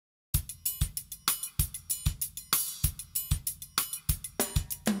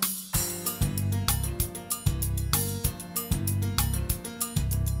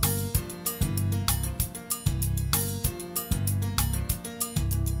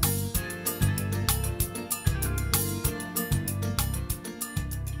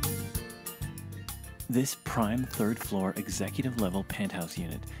This prime third-floor executive-level penthouse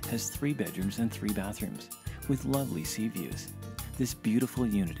unit has 3 bedrooms and 3 bathrooms, with lovely sea views. This beautiful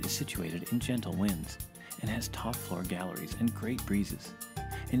unit is situated in gentle winds and has top-floor galleries and great breezes,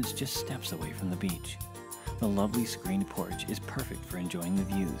 and it's just steps away from the beach. The lovely screened porch is perfect for enjoying the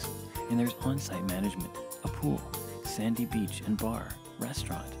views, and there's on-site management, a pool, sandy beach and bar,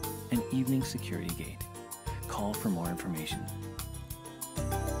 restaurant, and evening security gate. Call for more information.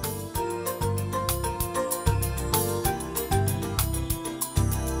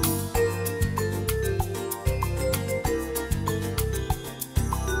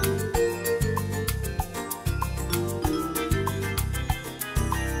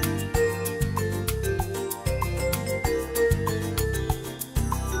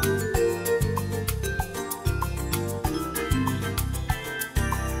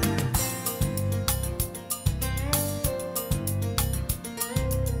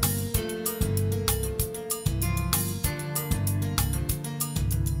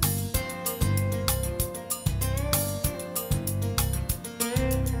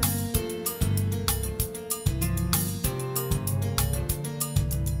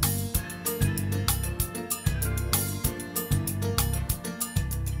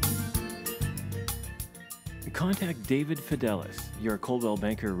 Contact David Fidelis, your Coldwell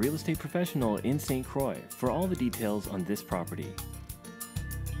Banker real estate professional in St. Croix, for all the details on this property.